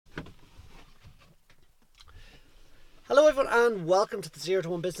Hello, everyone, and welcome to the Zero to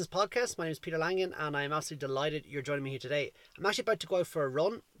One Business Podcast. My name is Peter Langan, and I'm absolutely delighted you're joining me here today. I'm actually about to go out for a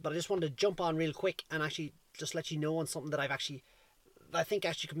run, but I just wanted to jump on real quick and actually just let you know on something that I think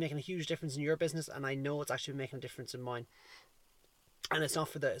actually could make a huge difference in your business, and I know it's actually making a difference in mine. And it's not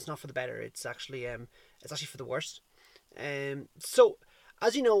for the better. It's actually for the worst. So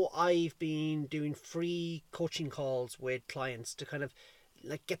as you know, I've been doing free coaching calls with clients to kind of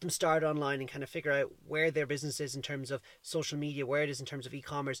like get them started online and kind of figure out where their business is in terms of social media, where it is in terms of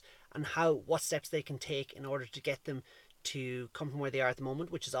e-commerce, and what steps they can take in order to get them to come from where they are at the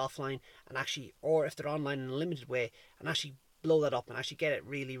moment, which is offline, and actually, or if they're online in a limited way, and actually blow that up and actually get it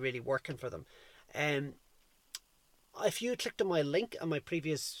really, really working for them. Um, if you clicked on my link on my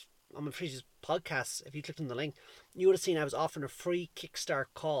previous podcasts, if you clicked on the link, you would have seen I was offering a free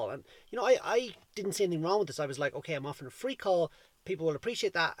Kickstart call. And I didn't see anything wrong with this. I was like, okay, I'm offering a free call. People will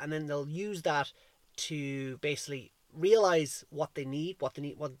appreciate that, and then they'll use that to basically realize what they need, what they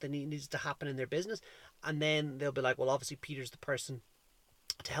need needs to happen in their business, and then they'll be like, well, obviously Peter's the person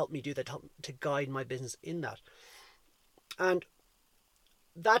to help me do that, to guide my business in that. And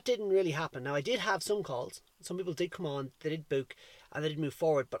that didn't really happen. Now, I did have some calls. Some people did come on, they did book, and they did move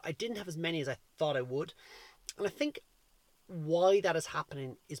forward, but I didn't have as many as I thought I would. And I think why that is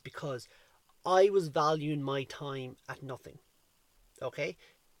happening is because I was valuing my time at nothing. Okay?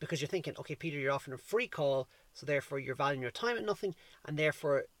 Because you're thinking, okay, Peter, you're offering a free call, so therefore you're valuing your time at nothing, and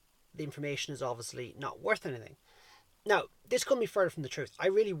therefore the information is obviously not worth anything. Now, this couldn't be further from the truth. I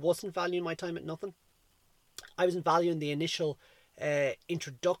really wasn't valuing my time at nothing. I wasn't valuing the initial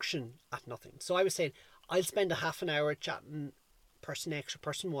introduction at nothing. So I was saying, I'll spend a half an hour chatting person X or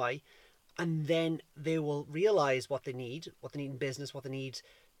person Y, and then they will realize what they need in business, what they need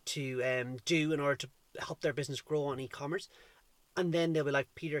to do in order to help their business grow on e-commerce. And then they'll be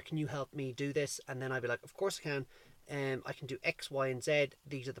like, Peter, can you help me do this? And then I'll be like, of course I can. I can do X, Y, and Z.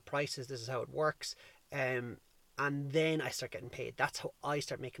 These are the prices. This is how it works. And then I start getting paid. That's how I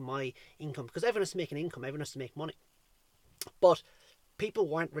start making my income, because everyone has to make an income. Everyone has to make money. But people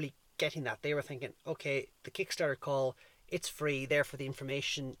weren't really getting that. They were thinking, okay, the Kickstarter call, it's free, therefore the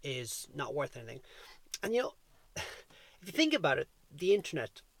information is not worth anything. And if you think about it, the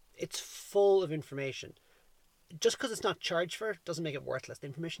internet, it's full of information. Just because it's not charged for doesn't make it worthless. The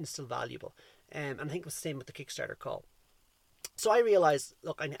information is still valuable. And I think it was the same with the Kickstarter call. So I realized,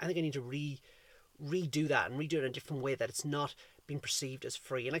 look, I think I need to redo that and redo it in a different way, that it's not being perceived as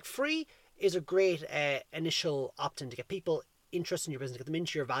free. And like, free is a great initial opt-in to get people interested in your business, get them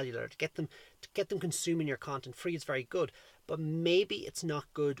into your value ladder, to get them consuming your content. Free is very good, but maybe it's not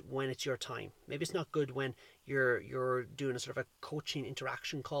good when it's your time. Maybe it's not good when you're doing a sort of a coaching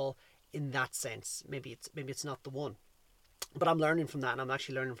interaction call. In that sense, maybe it's not the one. But I'm learning from that, and I'm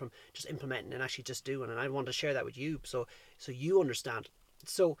actually learning from just implementing and actually just doing. And I want to share that with you, so you understand.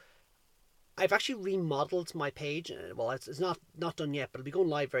 So I've actually remodeled my page. Well, it's not done yet, but it'll be going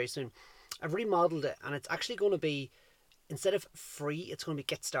live very soon. I've remodeled it, and it's actually going to be, instead of free, it's going to be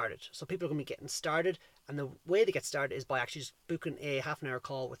get started. So people are going to be getting started, and the way to get started is by actually just booking a half an hour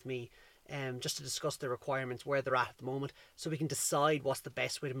call with me, just to discuss the requirements, where they're at the moment, so we can decide what's the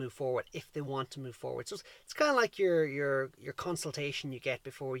best way to move forward if they want to move forward. So it's kind of like your consultation you get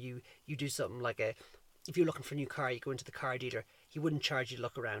before you do something. Like, if you're looking for a new car, you go into the car dealer, he wouldn't charge you to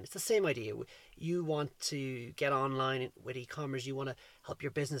look around. It's the same idea. You want to get online with e-commerce, you want to help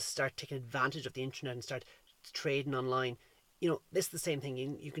your business start taking advantage of the internet and start trading online. This is the same thing.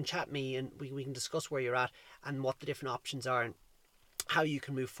 You can chat me, and we can discuss where you're at and what the different options are and how you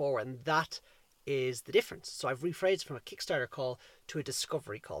can move forward. And that is the difference. So I've rephrased from a Kickstarter call to a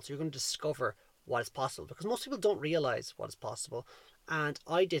discovery call. So you're going to discover what is possible, because most people don't realize what is possible, and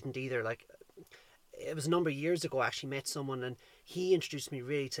I didn't either. Like, it was a number of years ago I actually met someone, and he introduced me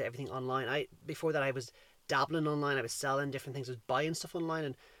really to everything online. Before that, I was dabbling online. I was selling different things. I was buying stuff online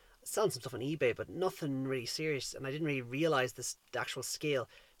and selling some stuff on eBay, but nothing really serious, and I didn't really realize the actual scale.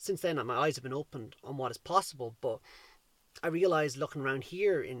 Since then, my eyes have been opened on what is possible. But I realized, looking around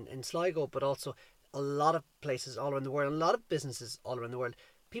here in Sligo, but also a lot of places all around the world, a lot of businesses all around the world,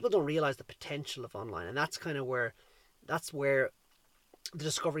 people don't realize the potential of online. And that's where the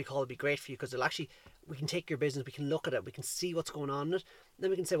discovery call would be great for you, because we can take your business, we can look at it, we can see what's going on in it, and then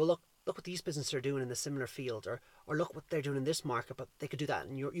we can say, well, look what these businesses are doing in the similar field, or look what they're doing in this market, but they could do that,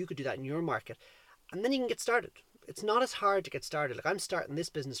 and you could do that in your market. And then you can get started. It's not as hard to get started. Like, I'm starting this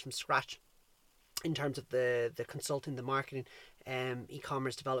business from scratch in terms of the consulting, the marketing,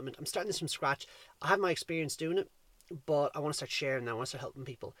 e-commerce development. I'm starting this from scratch. I have my experience doing it, but I want to start sharing that. I want to start helping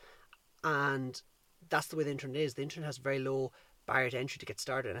people. And that's the way the internet is. The internet has very low barrier to entry to get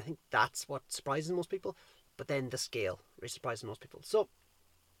started. And I think that's what surprises most people. but then the scale really surprising most people. So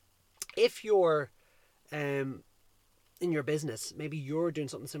if you're in your business, maybe you're doing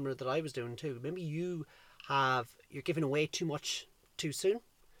something similar that I was doing too. Maybe you're giving away too much too soon,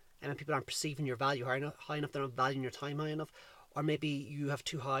 and people aren't perceiving your value high enough, they're not valuing your time high enough, or maybe you have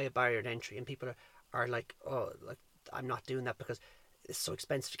too high a barrier to entry, and people are like, oh, like, I'm not doing that because it's so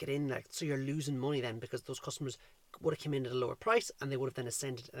expensive to get in. Like, so you're losing money then, because those customers would have come in at a lower price and they would have then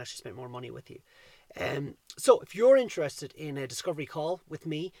ascended and actually spent more money with you. So if you're interested in a discovery call with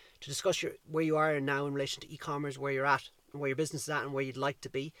me to discuss where you are now in relation to e-commerce, where you're at and where your business is at and where you'd like to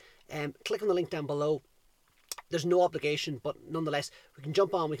be, click on the link down below. There's no obligation, but nonetheless, we can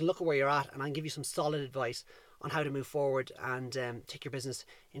jump on, we can look at where you're at, and I can give you some solid advice on how to move forward and take your business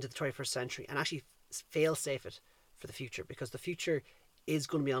into the 21st century and actually fail safe it for the future, because the future is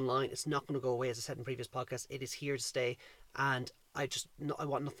going to be online. It's not going to go away. As I said in previous podcasts, it is here to stay, and I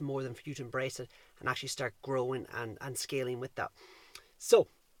want nothing more than for you to embrace it and actually start growing and scaling with that. So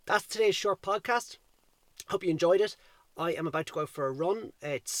that's today's short podcast. Hope you enjoyed it. I am about to go out for a run.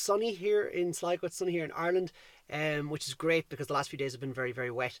 It's sunny here in Sligo. It's sunny here in Ireland, which is great because the last few days have been very,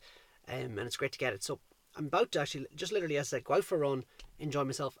 very wet, and it's great to get it. So I'm about to actually just literally, as I said, go out for a run, enjoy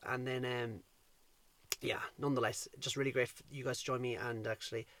myself, and then nonetheless, just really great for you guys to join me, and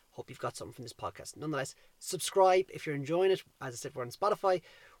actually hope you've got something from this podcast. Nonetheless, subscribe if you're enjoying it. As I said, we're on Spotify,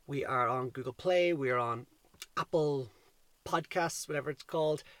 we are on Google Play, we are on Apple Podcasts, whatever it's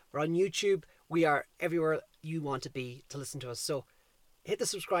called. We're on YouTube. We are everywhere you want to be to listen to us. So hit the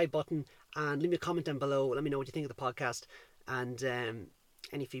subscribe button and leave me a comment down below. Let me know what you think of the podcast, and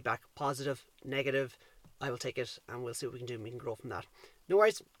any feedback, positive, negative, I will take it, and we'll see what we can do, and we can grow from that. No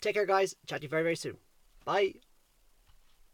worries. Take care, guys. Chat to you very, very soon. Bye.